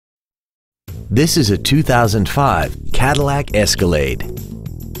This is a 2005 Cadillac Escalade.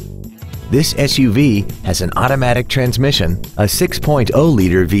 This SUV has an automatic transmission, a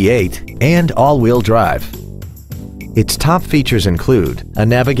 6.0-liter V8, and all-wheel drive. Its top features include a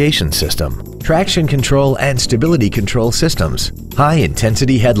navigation system, traction control and stability control systems,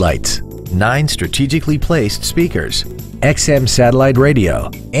 high-intensity headlights, 9 strategically placed speakers, XM satellite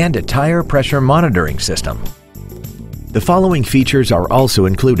radio, and a tire pressure monitoring system. The following features are also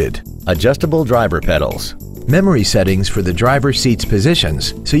included: adjustable driver pedals, memory settings for the driver's seat's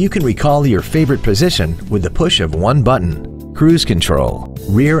positions so you can recall your favorite position with the push of one button, cruise control,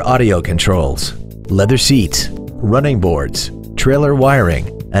 rear audio controls, leather seats, running boards, trailer wiring,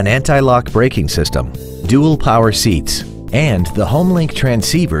 an anti-lock braking system, dual power seats, and the HomeLink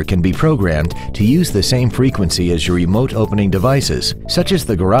transceiver can be programmed to use the same frequency as your remote opening devices, such as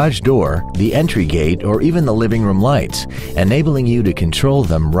the garage door, the entry gate, or even the living room lights, enabling you to control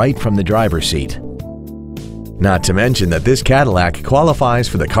them right from the driver's seat. Not to mention that this Cadillac qualifies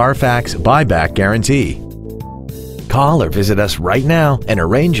for the Carfax buyback guarantee. Call or visit us right now and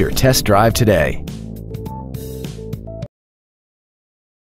arrange your test drive today.